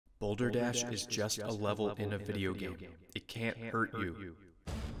Boulder Dash is just a level in a video game. It can't hurt you.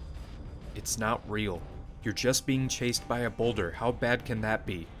 It's not real. You're just being chased by a boulder. How bad can that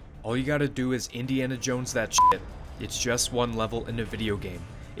be? All you gotta do is Indiana Jones that shit. It's just one level in a video game.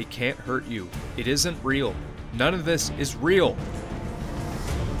 It can't hurt you. It isn't real. None of this is real.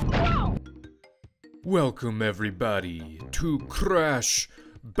 Welcome everybody to Crash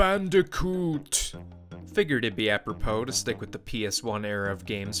Bandicoot. Figured it'd be apropos to stick with the PS1 era of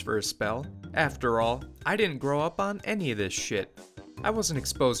games for a spell. After all, I didn't grow up on any of this shit. I wasn't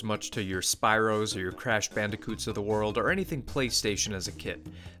exposed much to your Spyros or your Crash Bandicoots of the world or anything PlayStation as a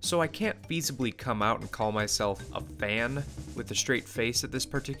kid, so I can't feasibly come out and call myself a fan with a straight face at this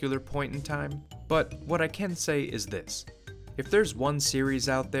particular point in time. But what I can say is this. If there's one series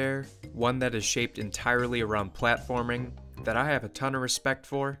out there, one that is shaped entirely around platforming, that I have a ton of respect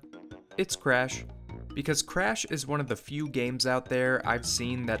for, it's Crash. Because Crash is one of the few games out there I've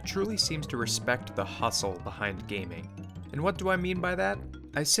seen that truly seems to respect the hustle behind gaming. And what do I mean by that?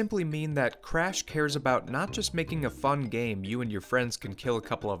 I simply mean that Crash cares about not just making a fun game you and your friends can kill a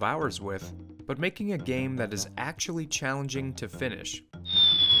couple of hours with, but making a game that is actually challenging to finish.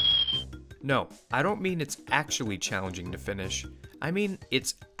 No, I don't mean it's actually challenging to finish. I mean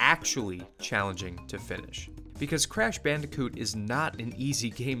it's actually challenging to finish. Because Crash Bandicoot is not an easy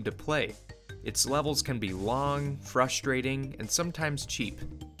game to play. Its levels can be long, frustrating, and sometimes cheap.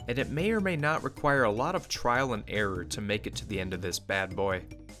 And it may or may not require a lot of trial and error to make it to the end of this bad boy.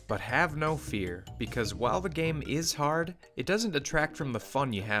 But have no fear, because while the game is hard, it doesn't detract from the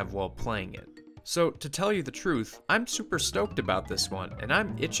fun you have while playing it. So, to tell you the truth, I'm super stoked about this one, and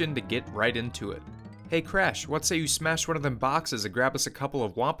I'm itching to get right into it. Hey Crash, what say you smash one of them boxes and grab us a couple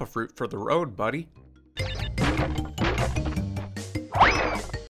of Wampa fruit for the road, buddy?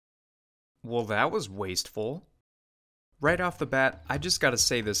 Well, that was wasteful. Right off the bat, I just gotta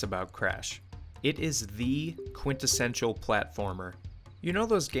say this about Crash. It is the quintessential platformer. You know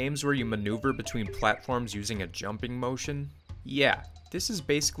those games where you maneuver between platforms using a jumping motion? Yeah, this is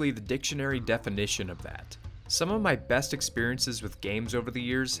basically the dictionary definition of that. Some of my best experiences with games over the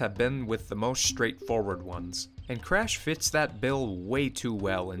years have been with the most straightforward ones, and Crash fits that bill way too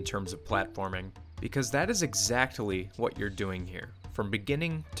well in terms of platforming, because that is exactly what you're doing here. From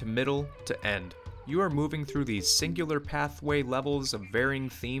beginning to middle to end. You are moving through these singular pathway levels of varying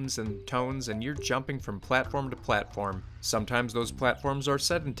themes and tones, and you're jumping from platform to platform. Sometimes those platforms are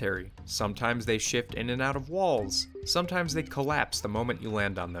sedentary. Sometimes they shift in and out of walls. Sometimes they collapse the moment you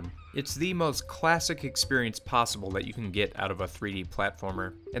land on them. It's the most classic experience possible that you can get out of a 3D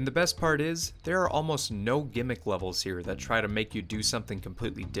platformer. And the best part is, there are almost no gimmick levels here that try to make you do something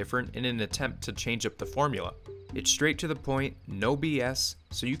completely different in an attempt to change up the formula. It's straight to the point, no BS,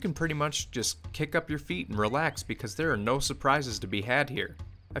 so you can pretty much just kick up your feet and relax because there are no surprises to be had here.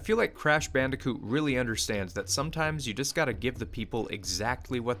 I feel like Crash Bandicoot really understands that sometimes you just gotta give the people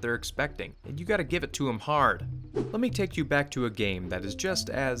exactly what they're expecting, and you gotta give it to them hard. Let me take you back to a game that is just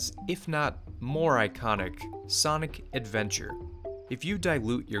as, if not more iconic, Sonic Adventure. If you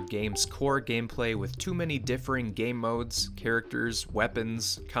dilute your game's core gameplay with too many differing game modes, characters,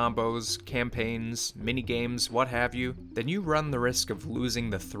 weapons, combos, campaigns, minigames, what have you, then you run the risk of losing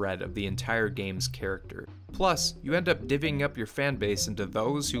the thread of the entire game's character. Plus, you end up divvying up your fanbase into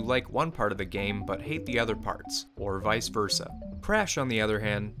those who like one part of the game but hate the other parts, or vice versa. Crash, on the other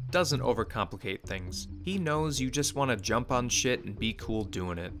hand, doesn't overcomplicate things. He knows you just want to jump on shit and be cool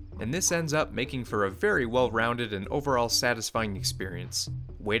doing it. And this ends up making for a very well-rounded and overall satisfying experience.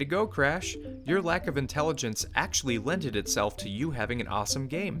 Way to go, Crash! Your lack of intelligence actually lended itself to you having an awesome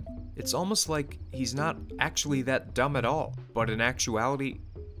game. It's almost like he's not actually that dumb at all, but in actuality,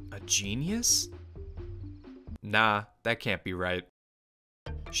 a genius? Nah, that can't be right.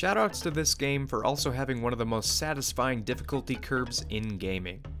 Shoutouts to this game for also having one of the most satisfying difficulty curves in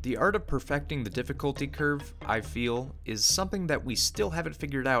gaming. The art of perfecting the difficulty curve, I feel, is something that we still haven't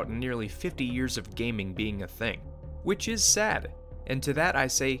figured out in nearly 50 years of gaming being a thing. Which is sad. And to that I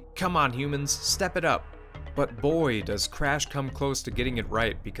say, come on humans, step it up. But boy, does Crash come close to getting it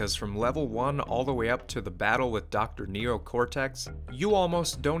right, because from level 1 all the way up to the battle with Dr. Neo Cortex, you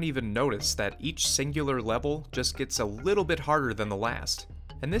almost don't even notice that each singular level just gets a little bit harder than the last.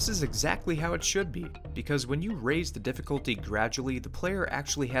 And this is exactly how it should be, because when you raise the difficulty gradually, the player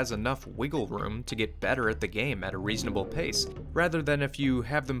actually has enough wiggle room to get better at the game at a reasonable pace, rather than if you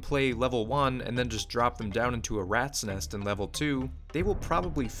have them play level 1 and then just drop them down into a rat's nest in level 2, they will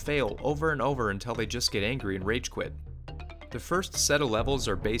probably fail over and over until they just get angry and rage quit. The first set of levels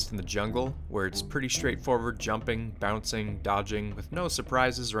are based in the jungle, where it's pretty straightforward jumping, bouncing, dodging, with no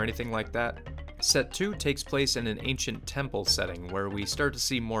surprises or anything like that. Set 2 takes place in an ancient temple setting where we start to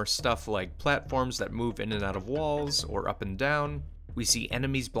see more stuff like platforms that move in and out of walls or up and down. We see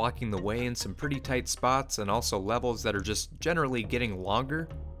enemies blocking the way in some pretty tight spots and also levels that are just generally getting longer.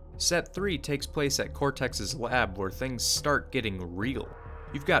 Set 3 takes place at Cortex's lab where things start getting real.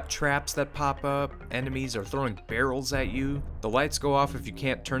 You've got traps that pop up, enemies are throwing barrels at you, the lights go off if you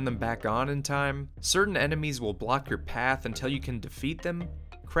can't turn them back on in time, certain enemies will block your path until you can defeat them.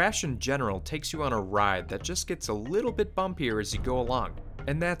 Crash in general takes you on a ride that just gets a little bit bumpier as you go along,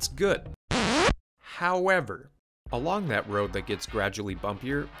 and that's good. However, along that road that gets gradually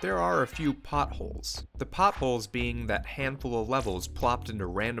bumpier, there are a few potholes. The potholes being that handful of levels plopped into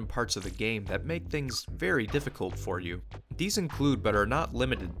random parts of the game that make things very difficult for you. These include, but are not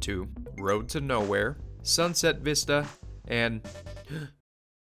limited to, Road to Nowhere, Sunset Vista, and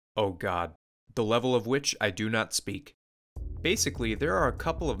oh god, the level of which I do not speak. Basically, there are a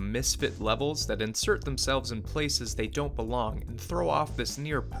couple of misfit levels that insert themselves in places they don't belong and throw off this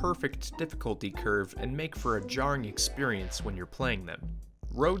near perfect difficulty curve and make for a jarring experience when you're playing them.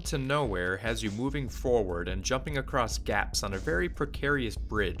 Road to Nowhere has you moving forward and jumping across gaps on a very precarious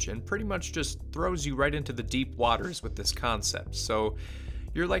bridge and pretty much just throws you right into the deep waters with this concept, so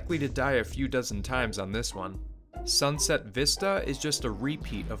you're likely to die a few dozen times on this one. Sunset Vista is just a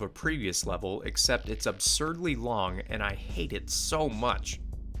repeat of a previous level, except it's absurdly long and I hate it so much.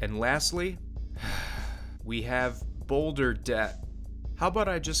 And lastly, we have Boulder How about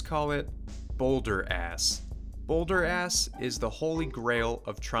I just call it Boulder Ass? Boulder Ass is the holy grail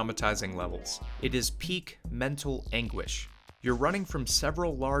of traumatizing levels. It is peak mental anguish. You're running from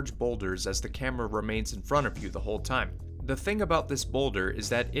several large boulders as the camera remains in front of you the whole time. The thing about this boulder is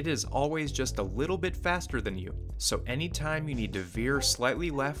that it is always just a little bit faster than you, so anytime you need to veer slightly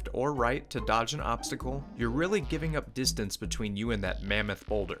left or right to dodge an obstacle, you're really giving up distance between you and that mammoth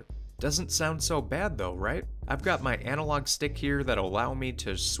boulder. Doesn't sound so bad though, right? I've got my analog stick here that'll allow me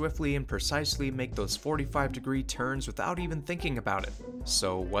to swiftly and precisely make those 45-degree turns without even thinking about it.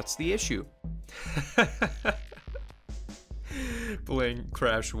 So what's the issue? Playing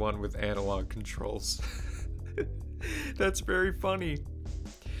Crash 1 with analog controls. That's very funny.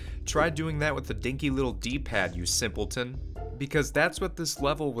 Try doing that with the dinky little D-pad, you simpleton. Because that's what this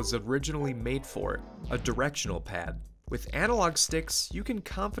level was originally made for, a directional pad. With analog sticks, you can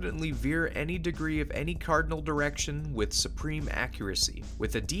confidently veer any degree of any cardinal direction with supreme accuracy.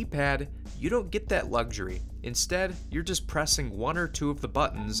 With a D-pad, you don't get that luxury. Instead, you're just pressing one or two of the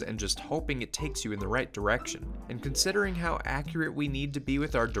buttons and just hoping it takes you in the right direction. And considering how accurate we need to be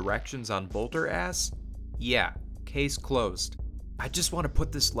with our directions on Boulder Ass, yeah, case closed. I just want to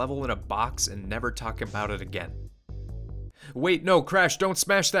put this level in a box and never talk about it again. Wait, no, Crash, don't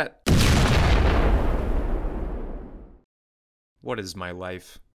smash that! What is my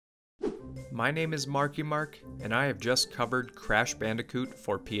life? My name is Marky Mark, and I have just covered Crash Bandicoot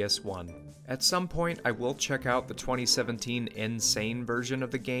for PS1. At some point, I will check out the 2017 N.Sanity version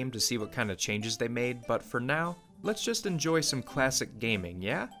of the game to see what kind of changes they made, but for now, let's just enjoy some classic gaming,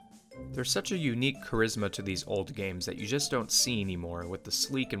 yeah? There's such a unique charisma to these old games that you just don't see anymore with the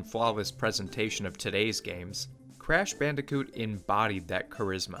sleek and flawless presentation of today's games. Crash Bandicoot embodied that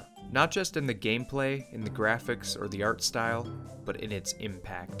charisma, not just in the gameplay, in the graphics, or the art style, but in its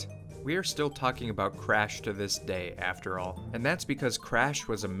impact. We are still talking about Crash to this day, after all, and that's because Crash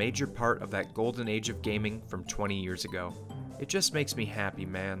was a major part of that golden age of gaming from 20 years ago. It just makes me happy,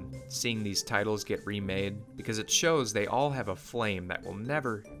 man, seeing these titles get remade, because it shows they all have a flame that will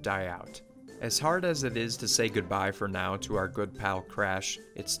never die out. As hard as it is to say goodbye for now to our good pal Crash,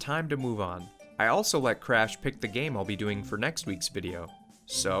 it's time to move on. I also let Crash pick the game I'll be doing for next week's video.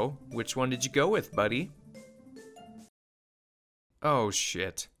 So, which one did you go with, buddy? Oh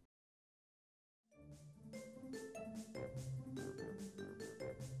shit.